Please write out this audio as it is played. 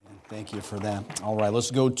Thank you for that. All right,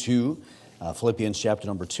 let's go to Philippians chapter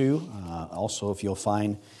number 2. Also, if you'll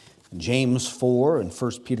find James 4 and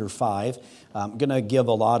 1 Peter 5. I'm going to give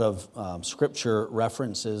a lot of scripture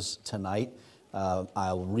references tonight.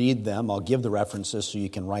 I'll read them. I'll give the references so you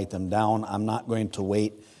can write them down. I'm not going to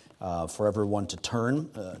wait for everyone to turn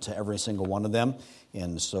to every single one of them.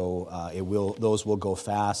 And so those will go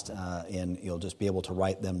fast, and you'll just be able to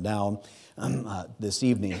write them down. This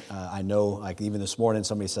evening, I know, like even this morning,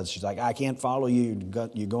 somebody said, she's like, I can't follow you.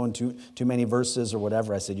 You're going too many verses or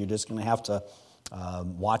whatever. I said, you're just going to have to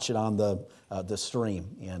watch it on the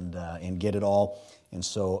stream and get it all. And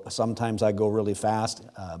so sometimes I go really fast.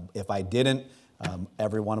 If I didn't,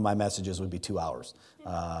 every one of my messages would be 2 hours.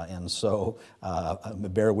 And so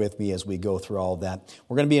bear with me as we go through all of that.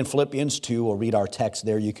 We're going to be in Philippians 2. We'll read our text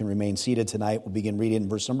there. You can remain seated tonight. We'll begin reading in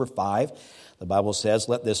verse number 5. The Bible says,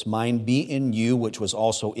 "Let this mind be in you, which was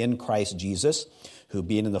also in Christ Jesus, who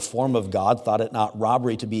being in the form of God, thought it not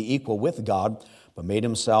robbery to be equal with God, but made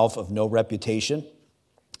himself of no reputation,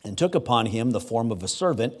 and took upon him the form of a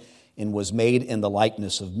servant, and was made in the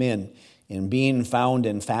likeness of men. And being found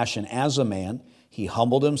in fashion as a man, he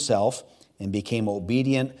humbled himself and became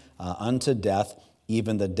obedient unto death,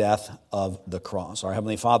 even the death of the cross." Our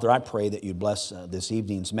Heavenly Father, I pray that you bless this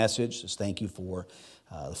evening's message. Just thank you for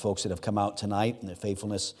the folks that have come out tonight and their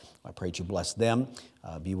faithfulness. I pray that you bless them.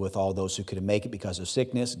 Be with all those who couldn't make it because of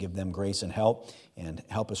sickness. Give them grace and help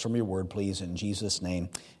us from your word, please. In Jesus' name,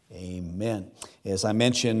 amen. As I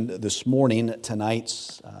mentioned this morning,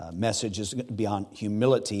 tonight's message is going to be on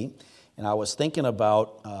humility. And I was thinking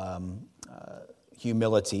about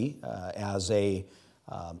humility as a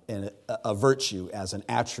virtue, as an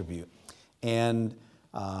attribute. And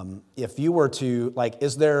if you were to,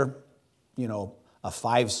 is there, a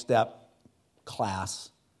 5-step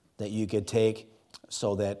class that you could take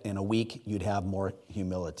so that in a week you'd have more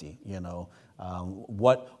humility?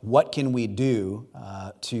 What can we do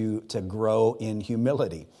to grow in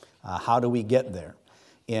humility? How do we get there?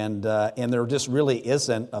 And there just really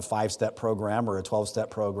isn't a 5-step program or a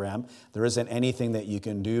 12-step program. There isn't anything that you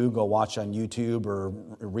can do, go watch on YouTube or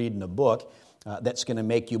read in a book that's going to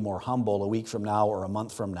make you more humble a week from now or a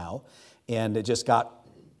month from now. And it just got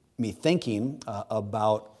me thinking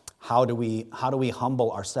about how do we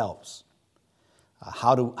humble ourselves?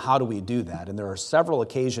 How do we do that? And there are several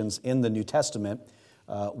occasions in the New Testament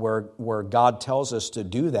where God tells us to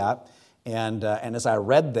do that. And as I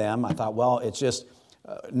read them, I thought, well, it's just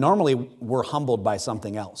normally we're humbled by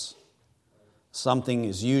something else. Something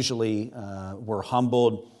is usually we're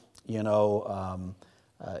humbled,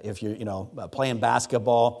 if you're, playing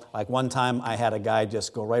basketball. Like one time I had a guy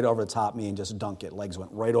just go right over the top of me and just dunk it. Legs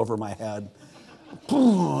went right over my head.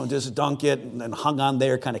 Just dunk it and then hung on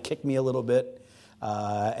there, kind of kicked me a little bit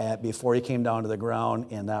before he came down to the ground,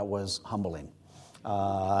 and that was humbling.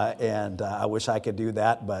 And I wish I could do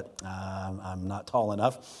that, but I'm not tall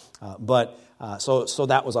enough. So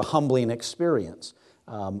that was a humbling experience.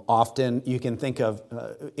 Often you can think of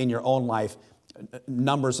in your own life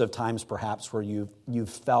numbers of times perhaps where you've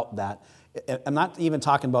felt that. I'm not even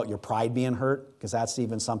talking about your pride being hurt, because that's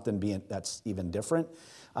even something that's even different.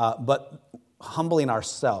 But humbling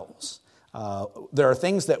ourselves. There are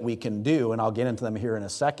things that we can do, and I'll get into them here in a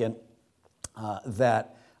second,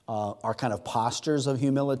 that are kind of postures of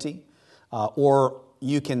humility. Or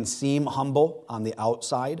you can seem humble on the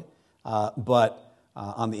outside, but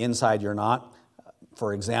on the inside you're not.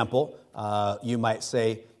 For example, you might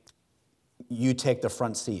say, you take the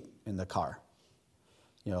front seat in the car.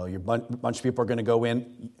 Your bunch of people are going to go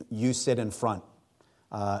in, you sit in front.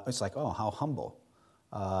 It's like, oh, how humble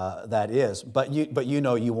that is. But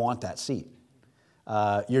you want that seat.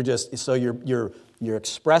 You're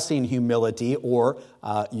expressing humility, or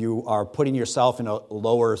you are putting yourself in a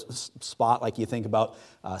lower spot. Like you think about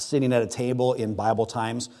sitting at a table in Bible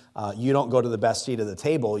times. You don't go to the best seat of the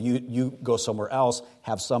table. You go somewhere else,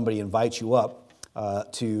 have somebody invite you up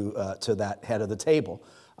to that head of the table.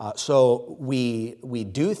 So we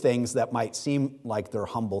do things that might seem like they're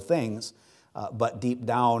humble things, but deep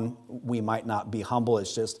down we might not be humble.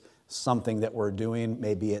 It's just something that we're doing.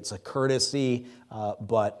 Maybe it's a courtesy,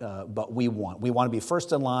 but we want to be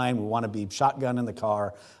first in line. We want to be shotgun in the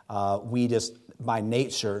car. We just, by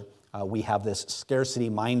nature, we have this scarcity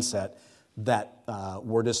mindset that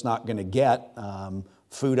we're just not going to get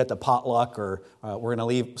food at the potluck, or we're going to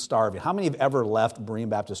leave starving. How many have ever left Berean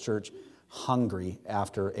Baptist Church hungry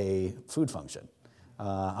after a food function?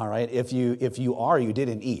 All right, if you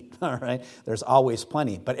didn't eat. All right, there's always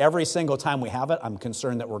plenty. But every single time we have it, I'm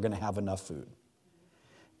concerned that we're going to have enough food.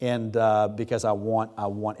 and because I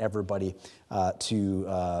want everybody to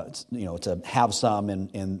have some,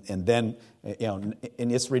 and then and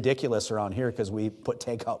it's ridiculous around here because we put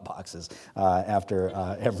takeout boxes after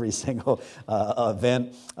every single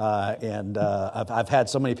event, and I've had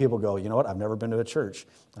so many people go, you know what? I've never been to a church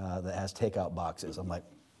that has takeout boxes. I'm like,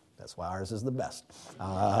 that's why ours is the best,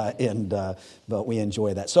 but we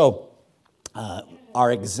enjoy that. So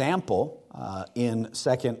our example in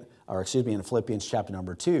Philippians chapter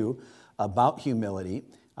number 2 about humility.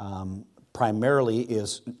 Primarily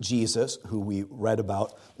is Jesus, who we read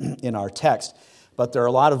about in our text. But there are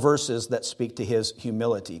a lot of verses that speak to his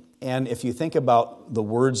humility. And if you think about the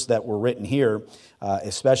words that were written here,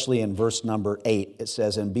 especially in verse number 8, it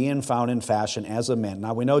says, "And being found in fashion as a man."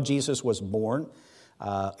 Now we know Jesus was born,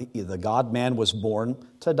 the God-man was born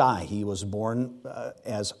to die. He was born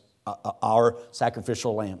as our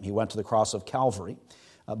sacrificial lamb. He went to the cross of Calvary.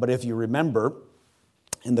 But if you remember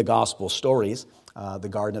in the gospel stories, the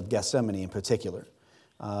Garden of Gethsemane in particular,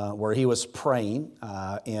 where he was praying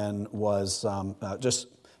and was just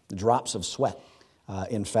drops of sweat,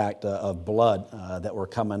 in fact, of blood that were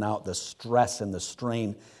coming out, the stress and the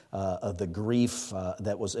strain of the grief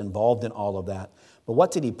that was involved in all of that. But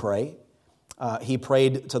what did he pray? He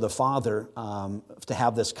prayed to the Father to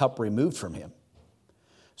have this cup removed from him.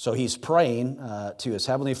 So he's praying to his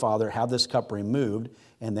heavenly Father, have this cup removed,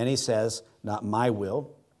 and then he says, "Not my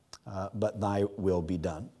will, but thy will be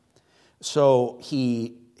done." So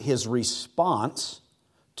his response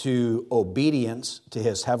to obedience to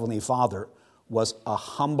his heavenly Father was a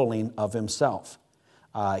humbling of himself.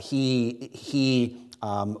 He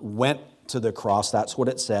went to the cross, that's what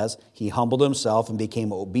it says. He humbled himself and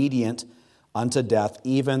became obedient unto death,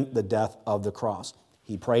 even the death of the cross.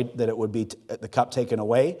 He prayed that it would be the cup taken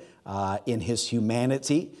away in his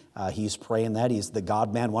humanity. He's praying that. He's the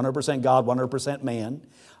God-man, 100% God, 100% man.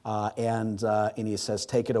 And he says,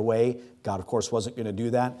 take it away. God, of course, wasn't going to do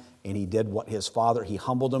that. And he did what his Father, he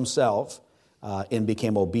humbled himself and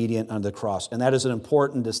became obedient unto the cross. And that is an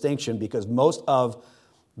important distinction because most of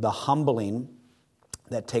the humbling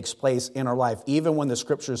that takes place in our life, even when the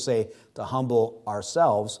scriptures say to humble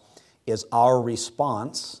ourselves, is our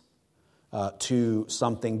response to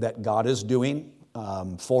something that God is doing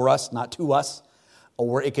for us, not to us.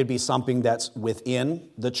 Or it could be something that's within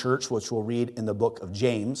the church, which we'll read in the book of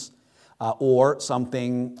James, or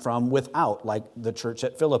something from without, like the church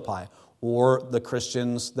at Philippi, or the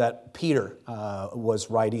Christians that Peter was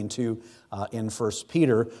writing to in 1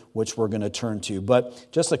 Peter, which we're going to turn to. But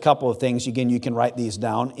just a couple of things. Again, you can write these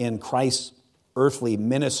down. In Christ's earthly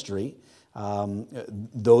ministry,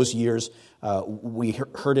 those years, we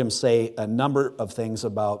heard him say a number of things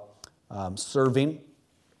about serving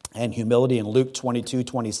and humility. In Luke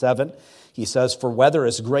 22:27, he says, "For whether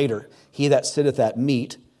is greater, he that sitteth at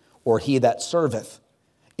meat, or he that serveth?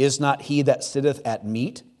 Is not he that sitteth at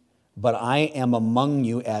meat? But I am among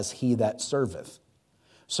you as he that serveth."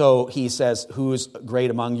 So he says, who's great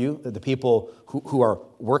among you? The people who are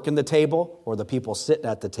working the table or the people sitting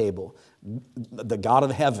at the table? The God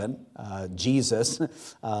of heaven, Jesus,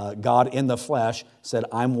 God in the flesh, said,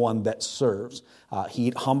 I'm one that serves.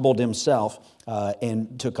 He humbled himself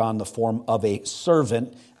and took on the form of a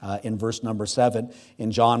servant in verse number 7.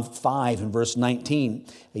 In John 5, in verse 19,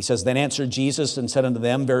 he says, "Then answered Jesus and said unto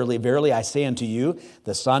them, Verily, verily, I say unto you,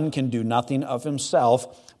 the Son can do nothing of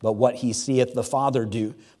himself, but what he seeth the Father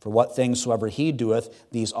do. For what things soever he doeth,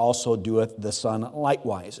 these also doeth the Son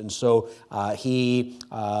likewise." And so he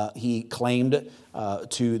claimed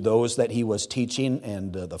to those that he was teaching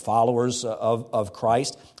and the followers of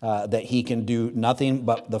Christ that he can do nothing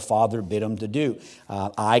but the Father bid him to do.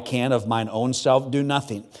 "I can of mine own self do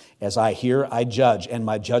nothing. As I hear, I judge, and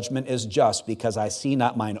my judgment is just, because I see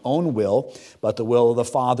not mine own will, but the will of the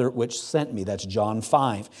Father which sent me." That's John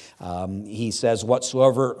 5. He says,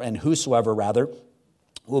 "Whatsoever and whosoever rather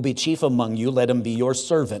will be chief among you, let him be your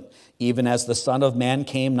servant, even as the Son of Man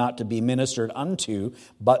came not to be ministered unto,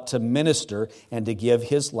 but to minister and to give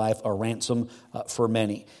his life a ransom for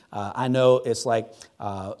many." I know it's like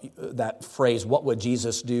that phrase, "What would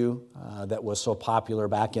Jesus do?" That was so popular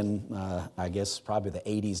back in, I guess, probably the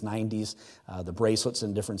 80s, 90s, the bracelets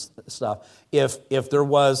and different stuff. If there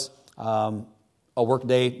was a work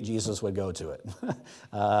day, Jesus would go to it.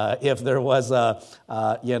 If there was a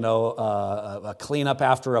cleanup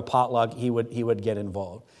after a potluck, he would get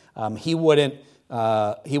involved. He wouldn't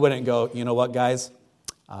go, "You know what, guys?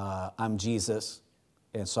 I'm Jesus,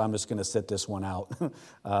 and so I'm just going to sit this one out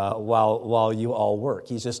while you all work."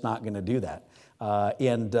 He's just not going to do that.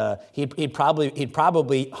 And he'd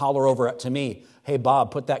probably holler over to me, "Hey,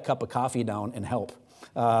 Bob, put that cup of coffee down and help."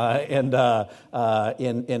 and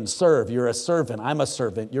serve. You're a servant. I'm a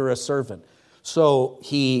servant. You're a servant. So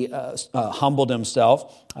he humbled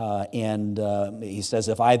himself, and he says,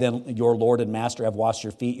 if I then, your Lord and Master, have washed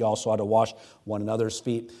your feet, you also ought to wash one another's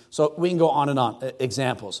feet. So we can go on and on.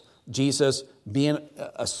 Examples. Jesus being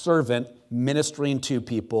a servant, ministering to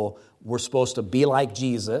people. We're supposed to be like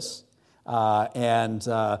Jesus. And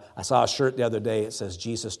I saw a shirt the other day, it says,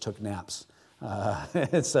 Jesus took naps.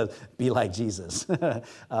 It says, be like Jesus. He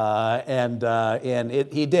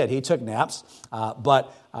did. He took naps.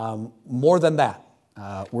 But more than that,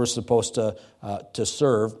 we're supposed to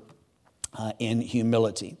serve in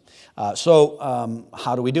humility. So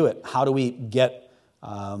how do we do it? How do we get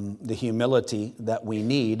the humility that we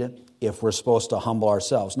need if we're supposed to humble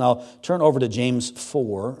ourselves? Now, turn over to James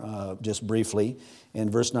 4, just briefly, in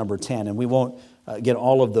verse number 10. And we won't get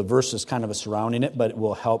all of the verses kind of surrounding it, but it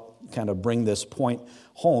will help kind of bring this point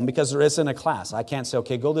home, because there isn't a class. I can't say,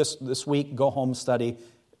 okay, go this week, go home, study,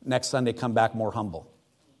 next Sunday come back more humble.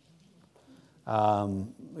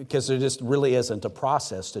 Because there just really isn't a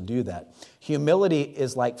process to do that. Humility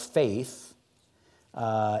is like faith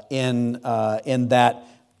in that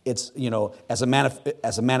it's, as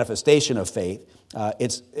a manifestation of faith.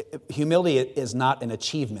 Humility is not an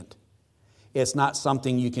achievement. It's not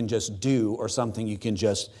something you can just do or something you can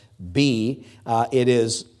just be. It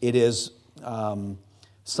is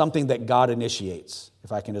something that God initiates,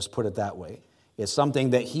 if I can just put it that way. It's something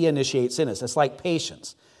that He initiates in us. It's like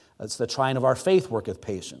patience. It's the trying of our faith worketh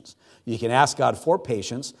patience. You can ask God for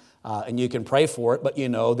patience, and you can pray for it, but you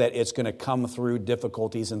know that it's going to come through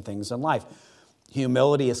difficulties and things in life.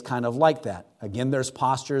 Humility is kind of like that. Again, there's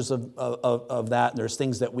postures of that. There's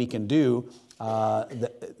things that we can do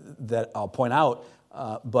that I'll point out,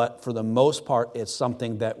 but for the most part, it's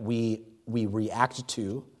something that we react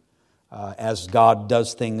to as God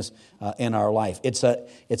does things in our life. It's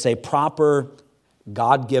a proper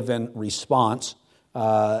God-given response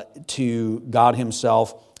to God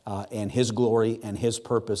Himself and His glory and His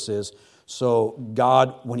purposes. So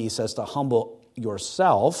God, when He says to humble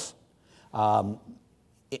yourself,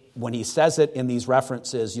 when He says it in these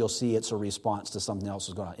references, you'll see it's a response to something else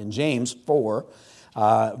that's going on. In James 4,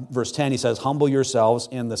 verse 10, he says, humble yourselves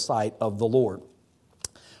in the sight of the Lord.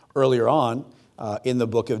 Earlier on, in the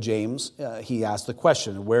book of James, he asked the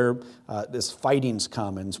question, where this fighting's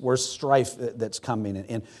come and where's strife that's coming.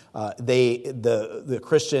 And the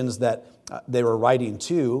Christians that they were writing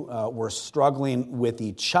to were struggling with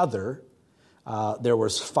each other. There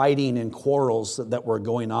was fighting and quarrels that were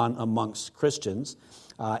going on amongst Christians.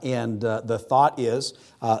 And the thought is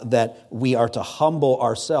that we are to humble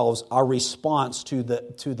ourselves. Our response to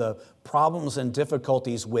the problems and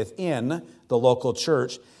difficulties within the local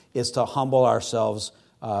church is to humble ourselves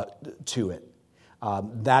to it.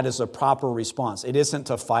 That is a proper response. It isn't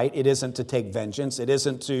to fight. It isn't to take vengeance. It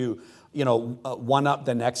isn't to, one-up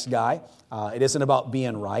the next guy. It isn't about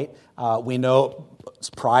being right. We know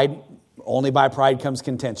pride, only by pride comes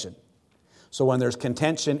contention. So when there's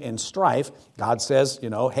contention and strife, God says,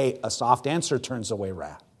 hey, a soft answer turns away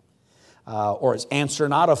wrath. Or it's answer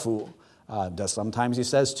not a fool. Sometimes He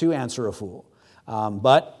says to answer a fool.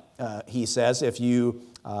 But He says if you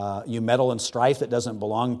meddle in strife that doesn't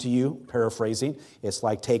belong to you, paraphrasing, it's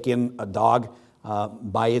like taking a dog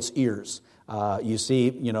by its ears. You see,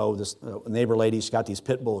 this neighbor lady, she's got these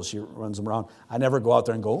pit bulls. She runs them around. I never go out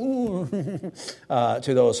there and go, ooh,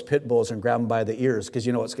 to those pit bulls and grab them by the ears, because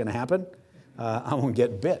you know what's going to happen? I'm going to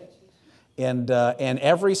get bit. And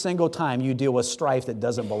every single time you deal with strife that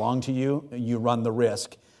doesn't belong to you, you run the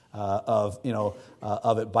risk of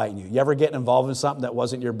it biting you. You ever get involved in something that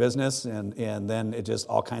wasn't your business and then it just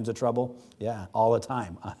all kinds of trouble? Yeah, all the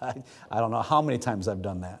time. I don't know how many times I've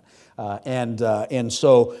done that. And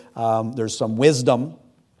so there's some wisdom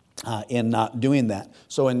in not doing that.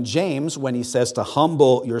 So in James, when he says to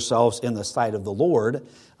humble yourselves in the sight of the Lord,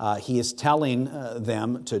 he is telling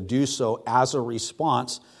them to do so as a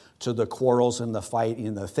response to the quarrels and the fight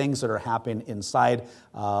and the things that are happening inside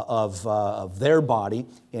of their body,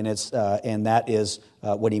 and that is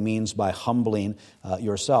what he means by humbling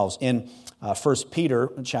yourselves. In 1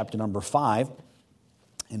 Peter chapter number 5,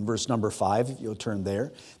 in verse number 5, if you'll turn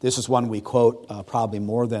there, this is one we quote probably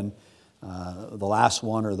more than the last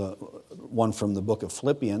one or the one from the book of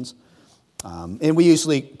Philippians, and we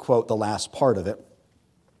usually quote the last part of it.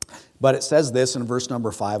 But it says this in verse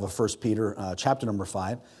number 5 of 1 Peter chapter number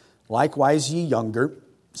 5, likewise ye younger,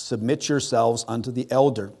 submit yourselves unto the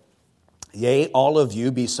elder. Yea, all of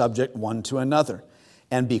you be subject one to another,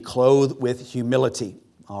 and be clothed with humility.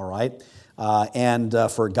 All right?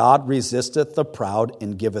 For God resisteth the proud,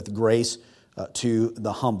 and giveth grace to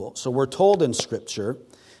the humble. So we're told in Scripture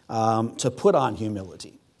to put on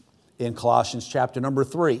humility. In Colossians chapter number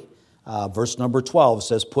 3, verse number 12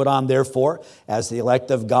 says, "Put on therefore, as the elect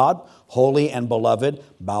of God, holy and beloved,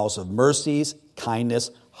 bowels of mercies, kindness,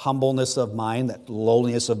 humbleness of mind," that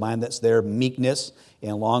lowliness of mind that's there, meekness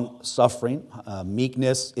and long suffering.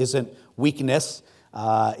 Meekness isn't weakness.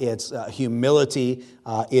 It's humility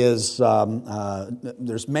is,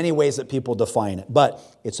 there's many ways that people define it, but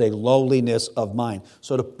it's a lowliness of mind.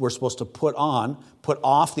 So we're supposed to put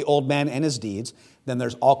off the old man and his deeds. Then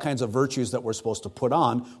there's all kinds of virtues that we're supposed to put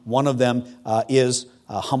on. One of them is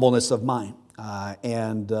humbleness of mind.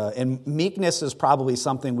 And meekness is probably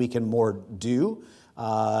something we can more do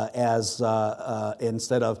as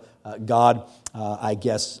instead of God, I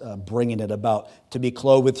guess, bringing it about. To be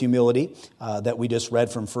clothed with humility that we just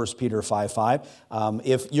read from 1 Peter 5:5.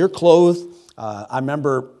 If you're clothed, I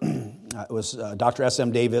remember it was Dr.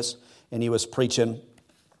 S.M. Davis, and he was preaching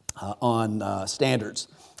on standards.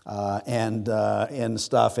 And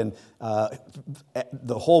stuff. And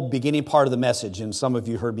the whole beginning part of the message, and some of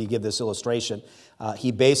you heard me give this illustration,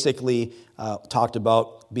 he basically talked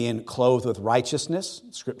about being clothed with righteousness,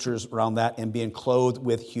 scriptures around that, and being clothed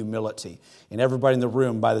with humility. And everybody in the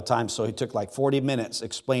room by the time, so he took like 40 minutes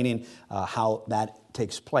explaining how that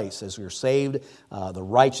takes place. As you're saved, the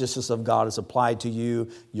righteousness of God is applied to you.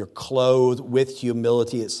 You're clothed with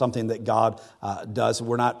humility. It's something that God does.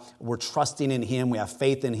 We're trusting in Him. We have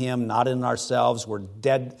faith in Him, not in ourselves. We're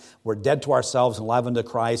dead to ourselves and alive unto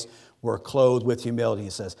Christ. We're clothed with humility. He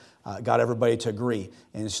says, got everybody to agree.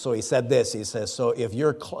 And so he said this. He says, so if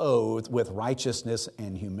you're clothed with righteousness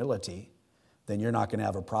and humility, then you're not going to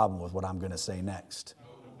have a problem with what I'm going to say next.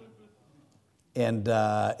 And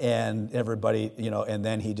everybody, and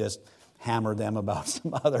then he just hammered them about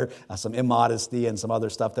some immodesty and some other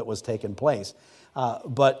stuff that was taking place.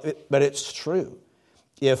 But it's true.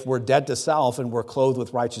 If we're dead to self and we're clothed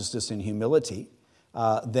with righteousness and humility,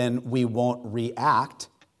 then we won't react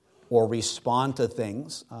or respond to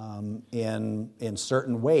things in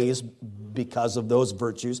certain ways because of those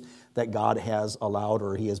virtues that God has allowed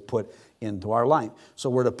or He has put into our life. So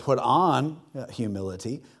we're to put on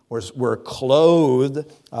humility. We're clothed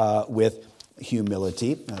with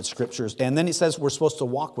humility, scriptures. And then he says we're supposed to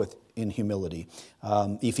walk in humility.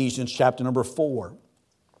 Ephesians chapter number 4,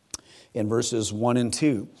 in verses 1 and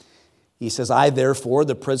 2. He says, "I therefore,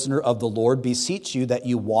 the prisoner of the Lord, beseech you that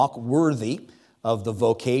you walk worthy of the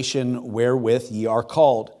vocation wherewith ye are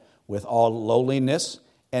called, with all lowliness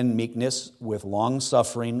and meekness, with long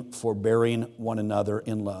suffering, forbearing one another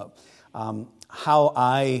in love." How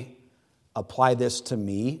I apply this to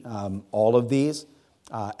me, all of these,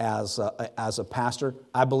 as a pastor,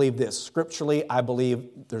 I believe this. Scripturally, I believe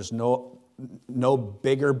there's no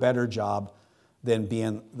bigger, better job than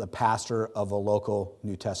being the pastor of a local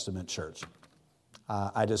New Testament church.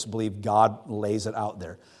 I just believe God lays it out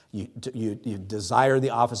there. You desire the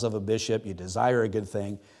office of a bishop, you desire a good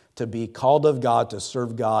thing, to be called of God, to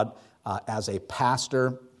serve God as a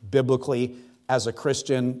pastor, biblically, as a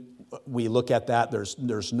Christian. We look at that.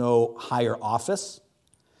 There's no higher office,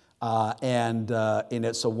 and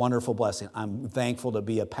it's a wonderful blessing. I'm thankful to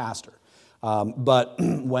be a pastor. But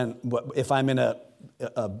if I'm in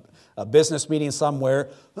a business meeting somewhere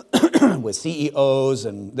with CEOs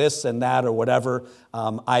and this and that or whatever,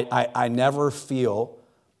 I never feel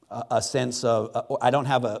a sense of, I don't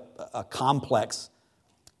have a complex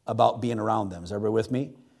about being around them. Is everybody with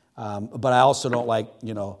me? But I also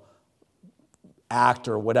don't act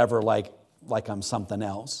or whatever like I'm something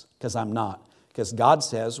else, because I'm not. Because God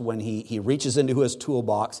says when he reaches into His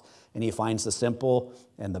toolbox and He finds the simple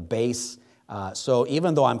and the base. So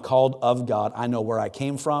even though I'm called of God, I know where I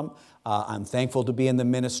came from. I'm thankful to be in the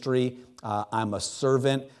ministry. I'm a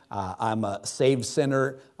servant. I'm a saved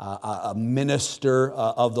sinner, a minister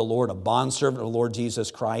of the Lord, a bondservant of the Lord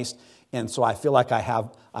Jesus Christ. And so I feel like I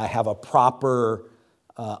have a proper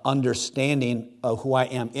understanding of who I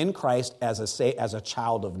am in Christ as a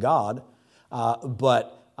child of God.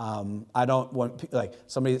 But I don't want, like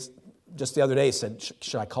somebody just the other day said,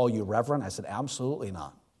 should I call you Reverend? I said, absolutely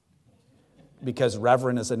not. Because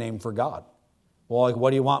Reverend is a name for God. Well, what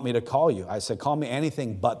do you want me to call you? I said, call me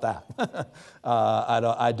anything but that.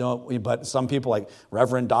 I don't, but some people like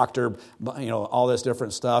Reverend, Doctor, all this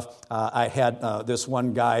different stuff. I had this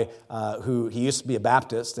one guy who, he used to be a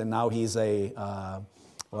Baptist, and now he's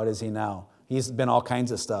what is he now? He's been all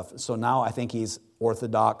kinds of stuff. So now I think he's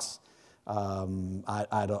Orthodox. I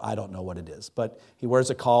don't know what it is, but he wears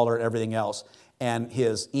a collar and everything else. And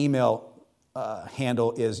his email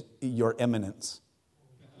handle is Your Eminence.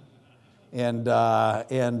 I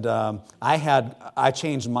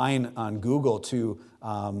changed mine on Google to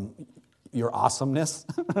your awesomeness,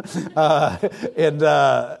 because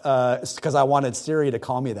I wanted Siri to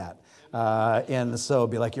call me that. And so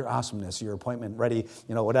it'd be like, your awesomeness, your appointment ready,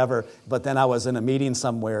 whatever. But then I was in a meeting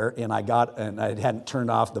somewhere and I hadn't turned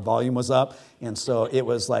off, the volume was up. And so it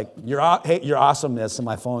was like, your awesomeness, and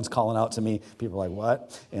my phone's calling out to me. People are like,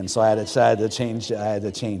 what? And so I had to change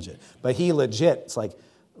it. But he legit, it's like,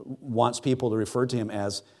 wants people to refer to him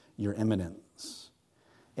as your eminence.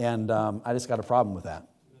 And I just got a problem with that.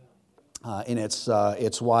 And it's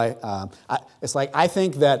why, it's like, I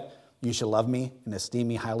think that you should love me and esteem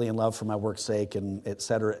me highly in love for my work's sake, and et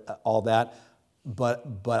cetera, all that. But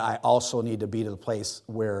I also need to be to the place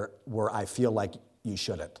where I feel like you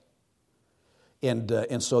shouldn't.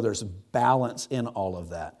 And so there's balance in all of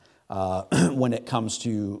that when it comes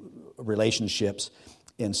to relationships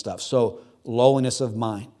and stuff. So lowliness of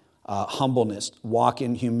mind, humbleness, walk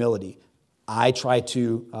in humility. I try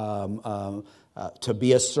to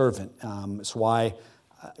be a servant. It's why,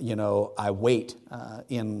 I wait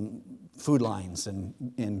in food lines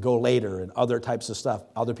and go later and other types of stuff.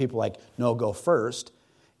 Other people like, no, go first.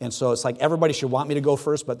 And so it's like everybody should want me to go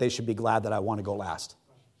first, but they should be glad that I want to go last.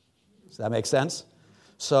 Does that make sense?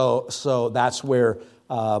 So that's where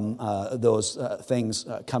those things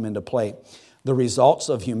come into play. The results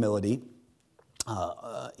of humility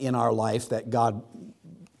in our life that God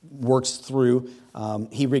works through,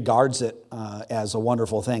 he regards it as a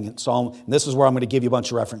wonderful thing. And this is where I'm going to give you a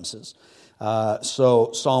bunch of references.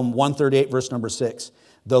 So Psalm 138, verse number 6,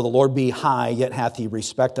 though the Lord be high, yet hath he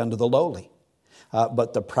respect unto the lowly,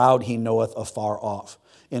 but the proud he knoweth afar off.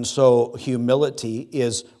 And so humility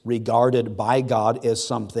is regarded by God as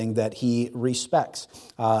something that he respects.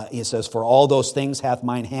 He says, for all those things hath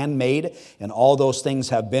mine hand made, and all those things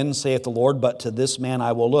have been, saith the Lord, but to this man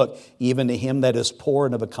I will look, even to him that is poor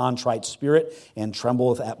and of a contrite spirit, and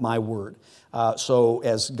trembleth at my word. So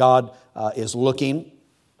as God is looking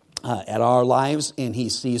at our lives, and he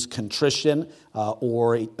sees contrition,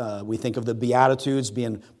 or we think of the Beatitudes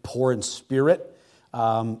being poor in spirit,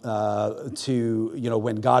 when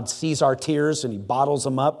God sees our tears and he bottles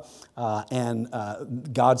them up, and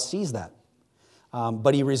God sees that.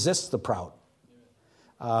 But he resists the proud.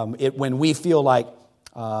 When we feel like,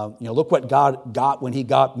 look what God got when he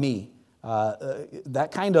got me,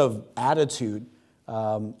 that kind of attitude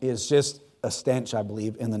is just a stench, I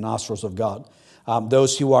believe, in the nostrils of God.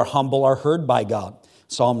 Those who are humble are heard by God.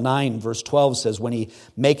 Psalm 9, verse 12 says, when he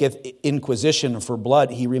maketh inquisition for blood,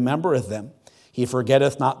 he remembereth them. He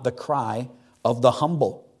forgetteth not the cry of the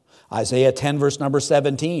humble. Isaiah 10, verse number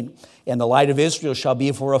 17. And the light of Israel shall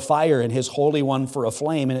be for a fire, and his Holy One for a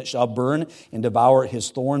flame, and it shall burn and devour his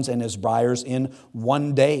thorns and his briars in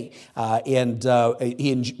one day.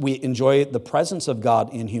 We enjoy the presence of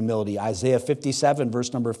God in humility. Isaiah 57,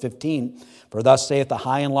 verse number 15. For thus saith the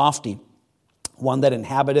high and lofty, one that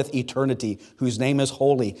inhabiteth eternity, whose name is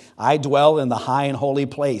holy. I dwell in the high and holy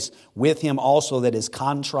place, with him also that is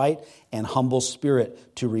contrite and humble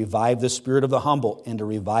spirit, to revive the spirit of the humble, and to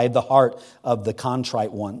revive the heart of the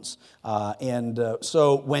contrite ones.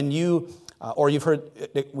 So when you, or you've heard,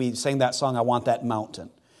 we sang that song, I Want That Mountain.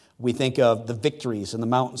 We think of the victories and the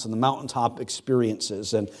mountains and the mountaintop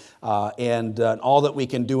experiences and all that we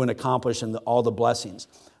can do and accomplish and all the blessings.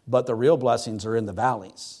 But the real blessings are in the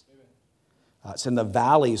valleys. It's in the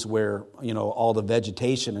valleys where, all the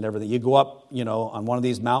vegetation and everything. You go up, on one of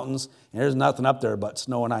these mountains, and there's nothing up there but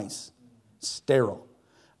snow and ice. Sterile.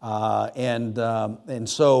 And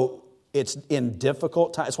so it's in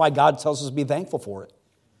difficult times. That's why God tells us to be thankful for it.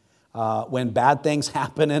 When bad things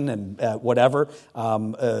happen and whatever,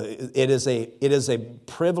 it is a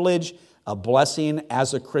privilege, a blessing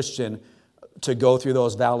as a Christian to go through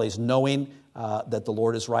those valleys, knowing that the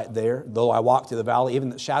Lord is right there. Though I walk through the valley, even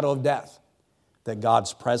the shadow of death, that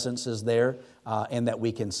God's presence is there, and that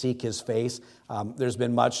we can seek his face. There's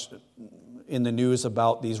been much in the news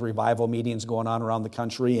about these revival meetings going on around the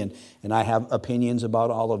country, and I have opinions about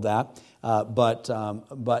all of that.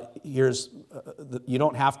 But here's, you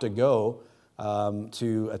don't have to go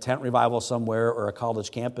to a tent revival somewhere or a college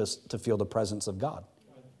campus to feel the presence of God.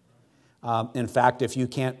 In fact, if you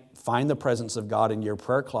can't find the presence of God in your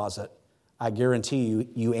prayer closet, I guarantee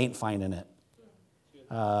you ain't finding it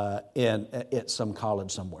at some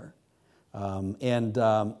college somewhere.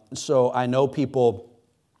 So I know people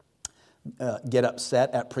get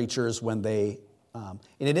upset at preachers when they, and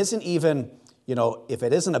it isn't even, if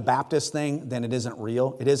it isn't a Baptist thing, then it isn't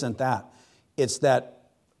real. It isn't that. It's that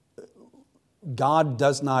God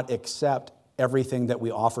does not accept everything that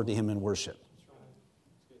we offer to him in worship.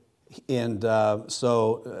 They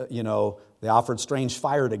offered strange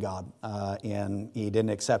fire to God, and he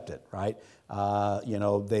didn't accept it, right?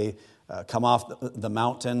 They come off the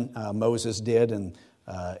mountain, Moses did, and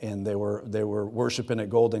they were worshiping a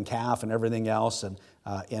golden calf and everything else,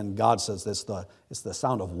 and God says it's the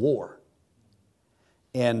sound of war.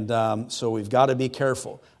 And so we've got to be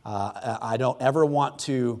careful. I don't ever want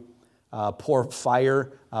to pour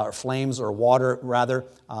fire or flames or water, rather,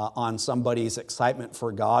 on somebody's excitement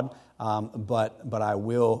for God. But I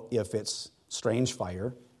will if it's strange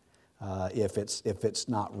fire, if it's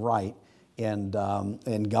not right. And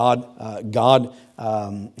God,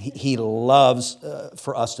 He loves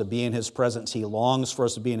for us to be in His presence. He longs for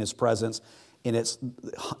us to be in His presence. And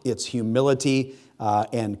it's humility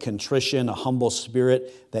and contrition, a humble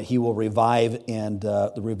spirit that He will revive and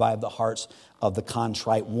revive the hearts of the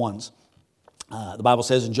contrite ones. The Bible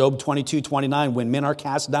says in Job 22:29, when men are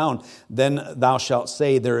cast down, then thou shalt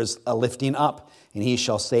say there is a lifting up, and He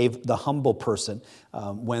shall save the humble person.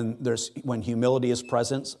 When humility is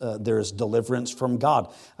present, there is deliverance from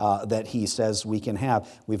God that He says we can have.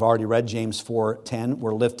 We've already read James 4:10.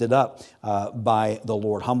 We're lifted up by the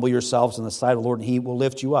Lord. Humble yourselves in the sight of the Lord, and He will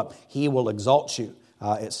lift you up. He will exalt you.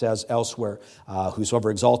 It says elsewhere, whosoever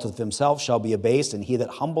exalteth himself shall be abased, and he that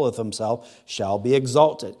humbleth himself shall be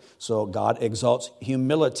exalted. So God exalts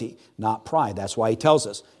humility, not pride. That's why He tells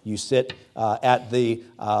us, you sit at the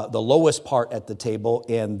lowest part at the table,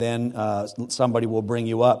 and then somebody will bring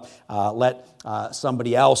you up. Let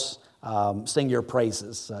somebody else sing your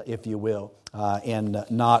praises, if you will, and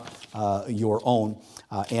not your own.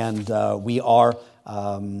 We are...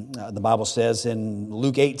 the Bible says in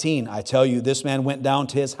Luke 18, I tell you, this man went down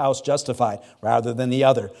to his house justified rather than the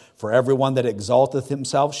other. For everyone that exalteth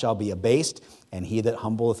himself shall be abased, and he that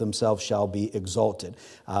humbleth himself shall be exalted.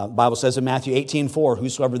 The Bible says in Matthew 18:4,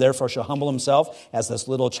 whosoever therefore shall humble himself as this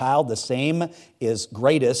little child, the same is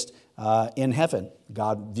greatest in heaven.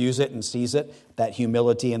 God views it and sees it, that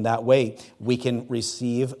humility in that way. We can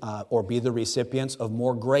receive or be the recipients of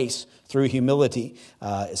more grace through humility.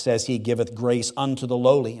 It says He giveth grace unto the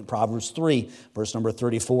lowly in Proverbs 3, verse number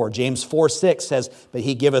 34. James 4:6 says, but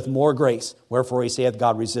He giveth more grace. Wherefore He saith,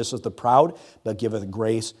 God resisteth the proud, but giveth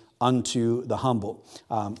grace unto the humble.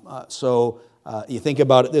 So you think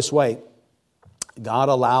about it this way. God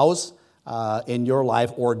allows in your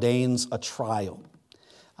life, ordains a trial.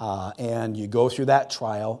 And you go through that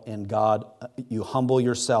trial, and God, you humble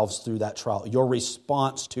yourselves through that trial. Your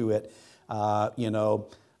response to it,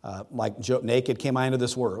 like Job, naked came I into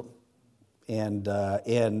this world, and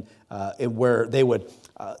where they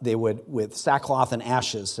would with sackcloth and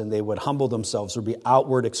ashes, and they would humble themselves. There'd be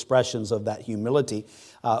outward expressions of that humility.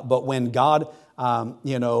 But when God,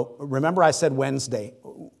 remember I said Wednesday,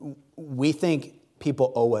 we think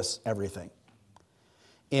people owe us everything.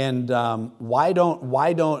 And why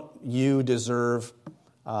don't you deserve,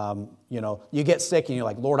 you get sick and you're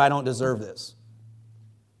like, Lord, I don't deserve this.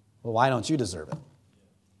 Well, why don't you deserve it?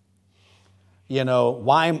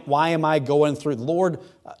 Why am I going through? Lord,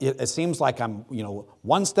 it seems like I'm,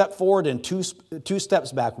 one step forward and two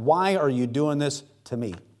steps back. Why are you doing this to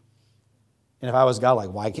me? And if I was God,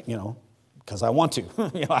 like, why can't, because I want to.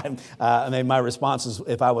 I mean, my response is,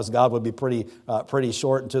 if I was God, would be pretty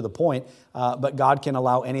short and to the point. But God can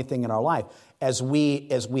allow anything in our life. As we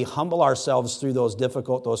humble ourselves through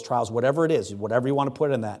those trials, whatever it is, whatever you want to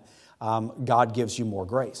put in that, God gives you more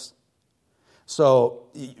grace. So,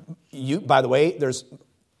 by the way, there's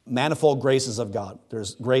manifold graces of God.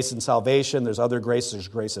 There's grace in salvation. There's other grace. There's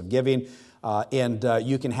grace of giving, and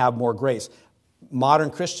you can have more grace. Modern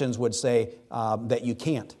Christians would say that you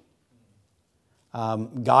can't.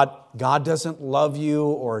 God doesn't love you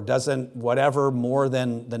or doesn't whatever more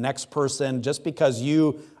than the next person just because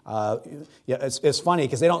you, it's funny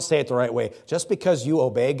because they don't say it the right way. Just because you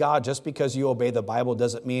obey God, just because you obey the Bible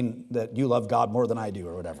doesn't mean that you love God more than I do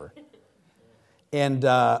or whatever. And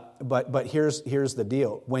but here's the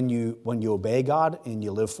deal. When you obey God and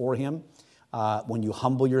you live for Him, when you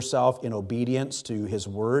humble yourself in obedience to His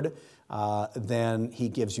word, then He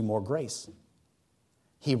gives you more grace.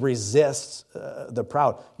 He resists the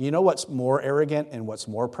proud. You know what's more arrogant and what's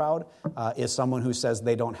more proud is someone who says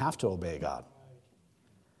they don't have to obey God.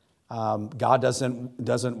 God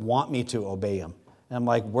doesn't want me to obey Him. And I'm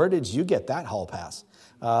like, where did you get that hall pass?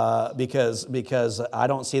 Because I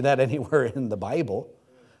don't see that anywhere in the Bible.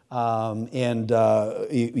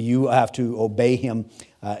 You have to obey Him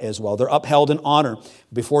as well. They're upheld in honor.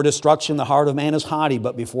 Before destruction, the heart of man is haughty,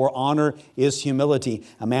 but before honor is humility.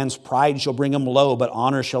 A man's pride shall bring him low, but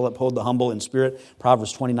honor shall uphold the humble in spirit.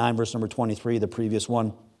 Proverbs 29, verse number 23, the previous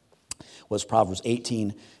one. was Proverbs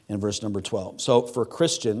 18 and verse number 12. So for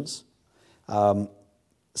Christians,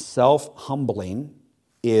 self-humbling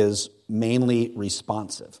is mainly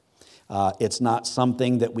responsive. It's not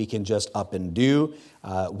something that we can just up and do.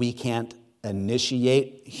 We can't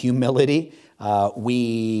initiate humility.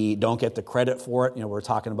 We don't get the credit for it. We're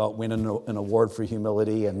talking about winning an award for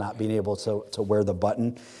humility and not being able to wear the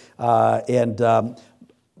button. But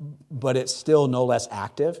it's still no less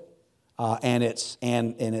active, and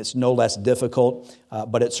it's no less difficult.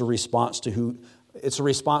 But it's a response to who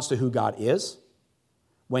God is.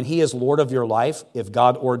 When He is Lord of your life, if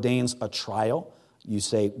God ordains a trial, you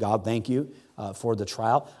say, God, thank you for the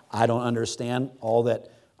trial. I don't understand all that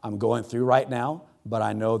I'm going through right now, but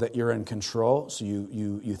I know that you're in control. So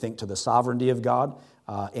you think to the sovereignty of God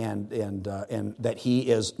and that He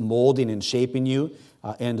is molding and shaping you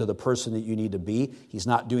into the person that you need to be. He's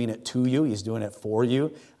not doing it to you. He's doing it for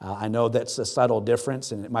you. I know that's a subtle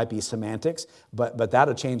difference, and it might be semantics, but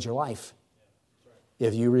that'll change your life.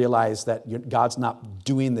 If you realize that God's not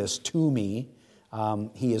doing this to me,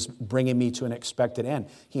 He is bringing me to an expected end.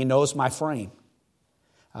 He knows my frame.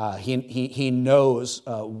 He knows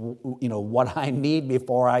what I need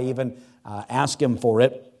before I even ask Him for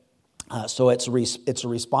it. So it's a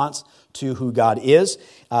response to who God is.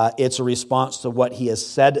 It's a response to what He has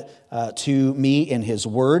said to me in His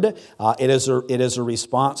Word. It is a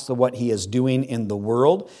response to what He is doing in the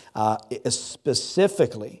world,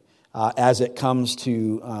 specifically as it comes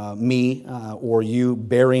to me or you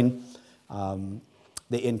bearing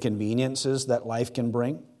the inconveniences that life can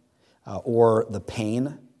bring, or the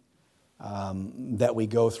pain that we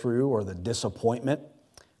go through, or the disappointment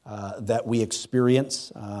that we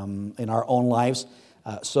experience in our own lives.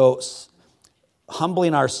 So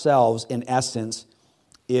humbling ourselves, in essence,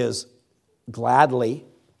 is gladly,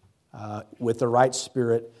 with the right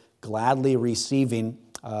spirit, gladly receiving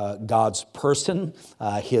God's person,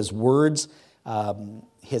 His words,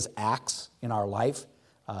 His acts in our life,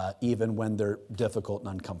 even when they're difficult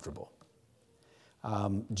and uncomfortable.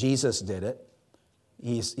 Jesus did it.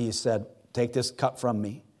 He said, "Take this cup from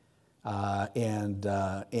me," but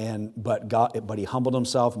He humbled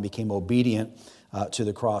Himself and became obedient to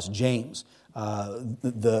the cross. James,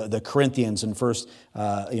 the Corinthians in First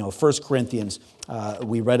Corinthians,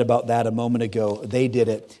 we read about that a moment ago. They did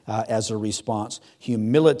it as a response.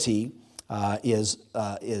 Humility is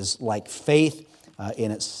like faith,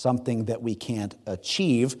 and it's something that we can't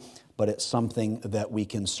achieve, but it's something that we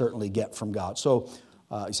can certainly get from God. So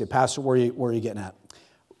you say, Pastor, where are you getting at?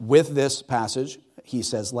 With this passage, he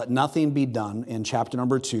says, let nothing be done, in chapter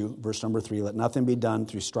number 2, verse number 3, let nothing be done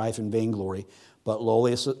through strife and vainglory, but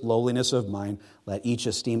lowliness of mind. Let each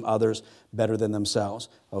esteem others better than themselves.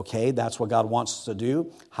 Okay, that's what God wants us to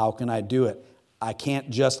do. How can I do it? I can't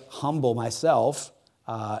just humble myself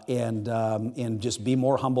and just be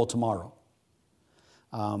more humble tomorrow.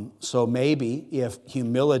 So maybe if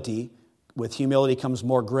with humility comes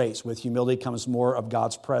more grace. With humility comes more of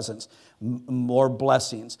God's presence, more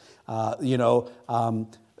blessings.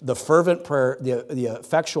 The fervent prayer, the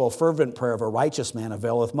effectual fervent prayer of a righteous man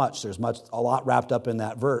availeth much. There's a lot wrapped up in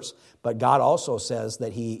that verse. But God also says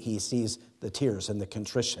that He sees the tears and the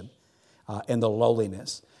contrition and the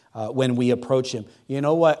lowliness when we approach Him. You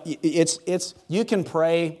know what? You can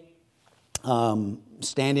pray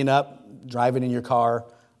standing up, driving in your car.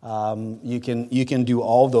 You can do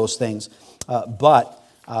all those things, but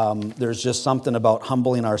there's just something about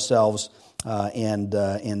humbling ourselves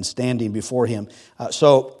and standing before Him.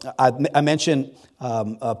 So I mentioned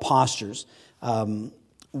postures.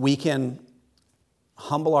 We can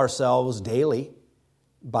humble ourselves daily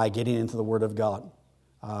by getting into the Word of God.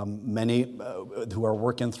 Many who are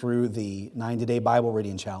working through the 90-day Bible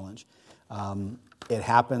reading challenge, it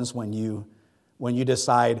happens when you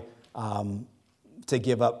decide to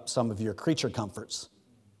give up some of your creature comforts.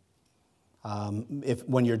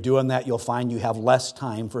 When you're doing that, you'll find you have less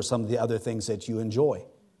time for some of the other things that you enjoy.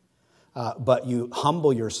 But you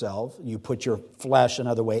humble yourself, you put your flesh,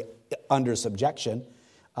 another way, under subjection,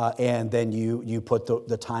 and then you put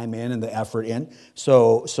the time in and the effort in.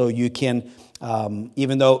 So you can,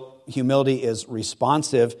 even though humility is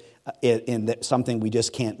responsive in something we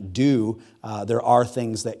just can't do, there are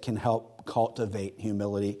things that can help cultivate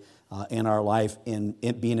humility in our life. In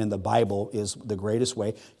it being in the Bible is the greatest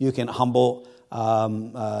way. You can humble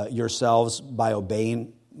yourselves by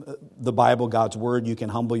obeying the Bible, God's Word. You can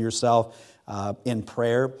humble yourself in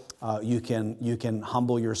prayer. You can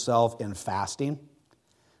humble yourself in fasting.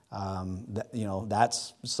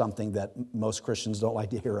 That's something that most Christians don't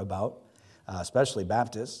like to hear about, especially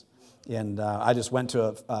Baptists. And I just went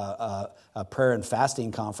to a prayer and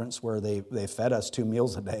fasting conference where they fed us 2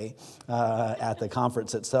 meals a day at the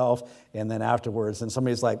conference itself. And then afterwards, and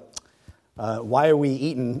somebody's like, why are we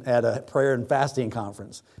eating at a prayer and fasting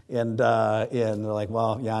conference? And they're like,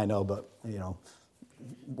 well, yeah, I know, but,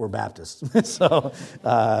 we're Baptists.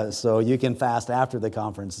 So you can fast after the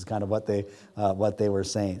conference is kind of what they were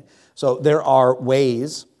saying. So there are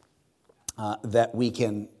ways that we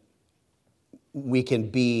can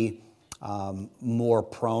be more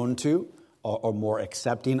prone to or more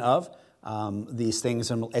accepting of these things.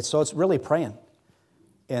 And so it's really praying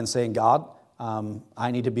and saying, God,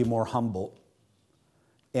 I need to be more humble.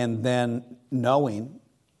 And then knowing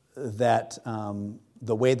that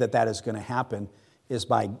the way that is going to happen is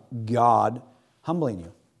by God humbling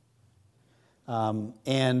you.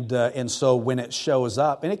 And so when it shows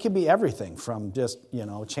up, and it can be everything from just,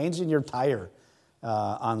 changing your tire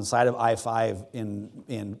on the side of I-5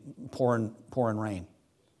 in pouring rain.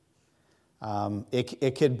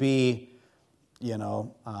 It could be,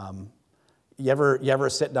 you ever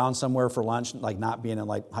sit down somewhere for lunch, like not being in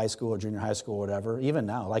like high school or junior high school or whatever, even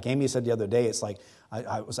now, like Amy said the other day, it's like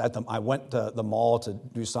I went to the mall to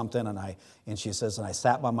do something and she says, and I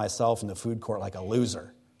sat by myself in the food court like a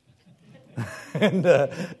loser. and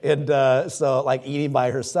so like eating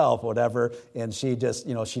by herself, whatever, and she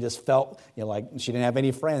just felt, like she didn't have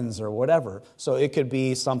any friends or whatever. So it could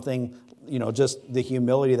be something, just the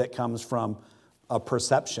humility that comes from a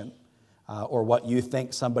perception or what you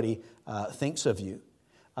think somebody thinks of you.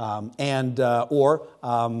 Or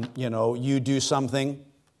you do something,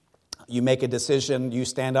 you make a decision, you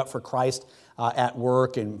stand up for Christ at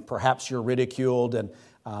work, and perhaps you're ridiculed, and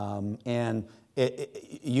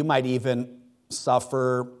you might even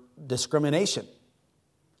suffer discrimination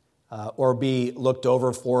or be looked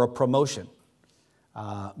over for a promotion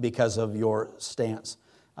because of your stance.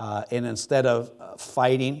 And instead of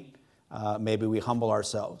fighting, maybe we humble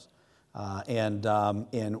ourselves and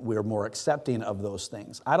we're more accepting of those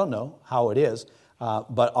things. I don't know how it is,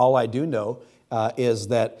 but all I do know is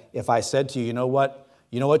that if I said to you, you know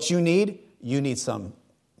what you need? You need some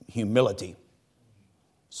humility.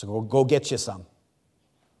 So go get you some.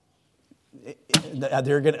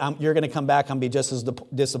 You're going to come back and be just as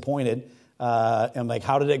disappointed. And like,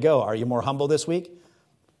 how did it go? Are you more humble this week?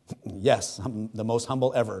 Yes, I'm the most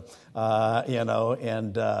humble ever.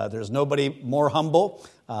 And there's nobody more humble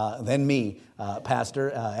than me,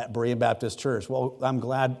 pastor at Berean Baptist Church. Well, I'm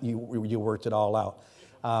glad you worked it all out.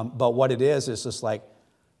 But what it is just like,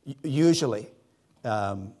 usually,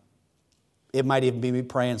 it might even be me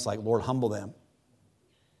praying, it's like, Lord, humble them.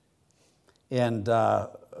 And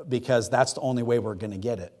because that's the only way we're going to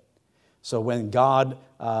get it. So when God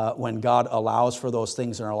allows for those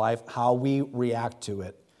things in our life, how we react to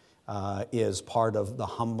it is part of the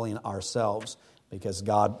humbling ourselves, because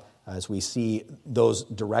God, as we see, those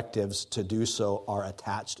directives to do so are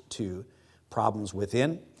attached to problems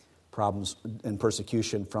within, problems and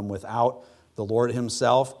persecution from without, the Lord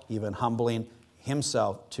himself even humbling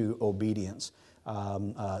himself to obedience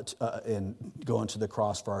and going to the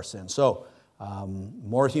cross for our sins. So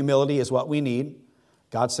more humility is what we need.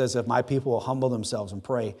 God says, if my people will humble themselves and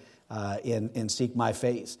pray and seek my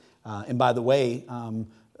face. And by the way,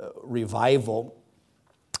 revival,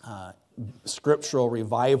 scriptural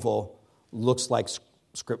revival looks like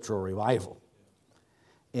scriptural revival.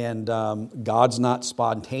 And God's not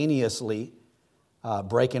spontaneously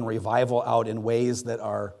breaking revival out in ways that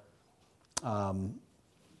are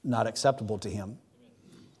not acceptable to him.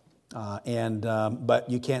 But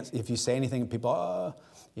you can't, if you say anything, people,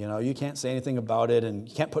 you can't say anything about it, and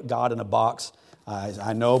you can't put God in a box.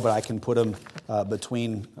 I know, but I can put him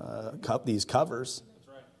between these covers. That's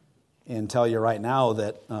right. And tell you right now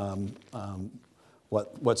that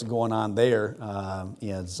what's going on there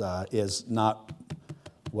is not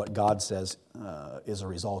what God says is a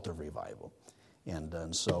result of revival.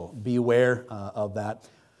 And so beware of that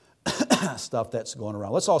stuff that's going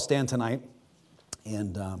around. Let's all stand tonight.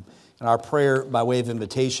 And in our prayer by way of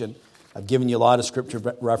invitation, I've given you a lot of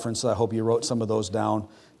scripture references. I hope you wrote some of those down.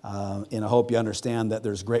 And I hope you understand that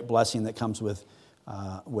there's great blessing that comes with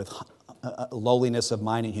lowliness of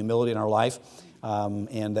mind and humility in our life.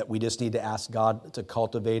 And that we just need to ask God to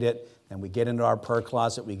cultivate it. And we get into our prayer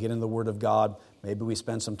closet, we get in the Word of God. Maybe we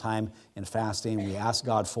spend some time in fasting. We ask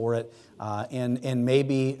God for it. And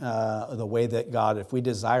maybe the way that God, if we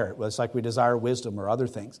desire it, well, it's like we desire wisdom or other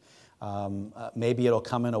things. Maybe it'll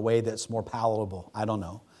come in a way that's more palatable. I don't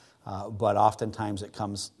know. But oftentimes it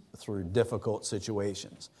comes through difficult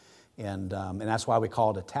situations. And that's why we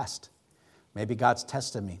call it a test. Maybe God's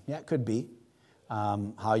testing me. Yeah, it could be.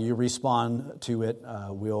 How you respond to it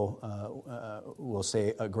will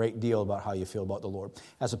say a great deal about how you feel about the Lord.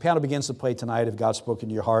 As the piano begins to play tonight, if God's spoken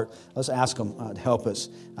to your heart, let's ask Him to help us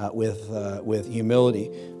with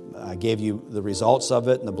humility. I gave you the results of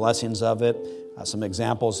it and the blessings of it, some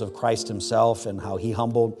examples of Christ Himself and how He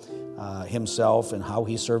humbled Himself and how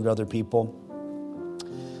He served other people.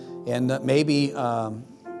 And maybe, I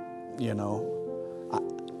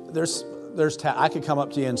could come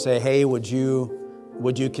up to you and say, hey, would you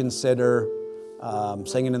consider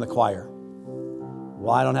singing in the choir?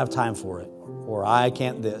 Well, I don't have time for it, or I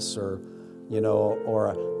can't this, or you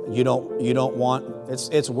don't want.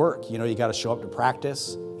 It's work. You got to show up to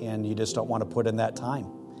practice, and you just don't want to put in that time,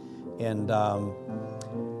 and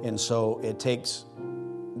so it takes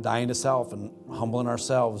dying to self and humbling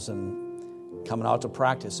ourselves and coming out to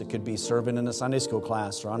practice. It could be serving in a Sunday school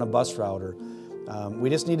class or on a bus route, or we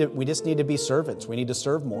just need to be servants. We need to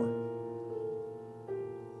serve more.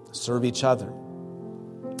 Serve each other.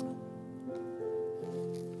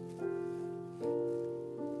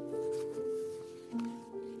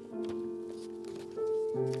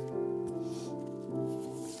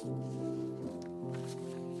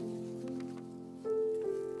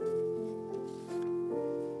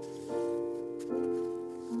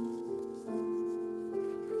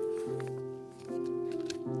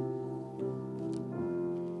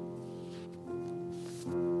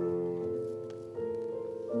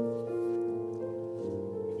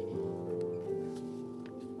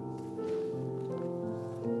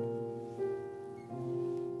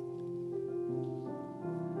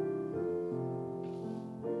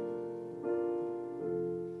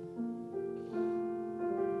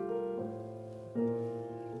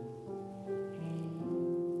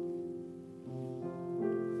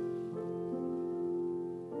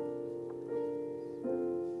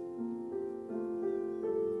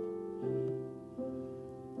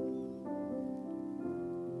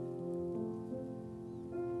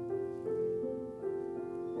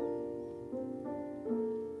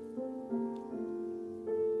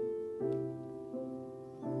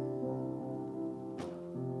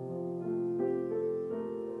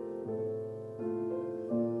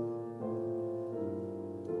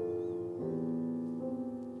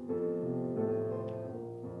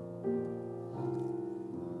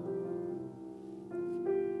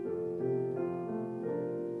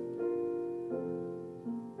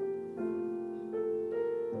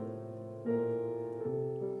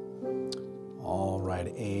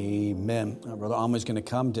 Amen. Brother Alma's going to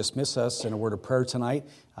come dismiss us in a word of prayer tonight,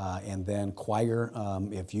 and then choir,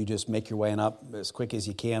 if you just make your way up as quick as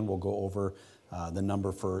you can, we'll go over the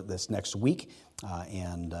number for this next week,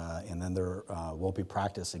 and then there will be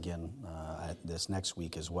practice again this next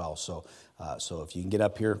week as well. So if you can get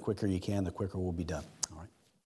up here quicker you can, the quicker we'll be done.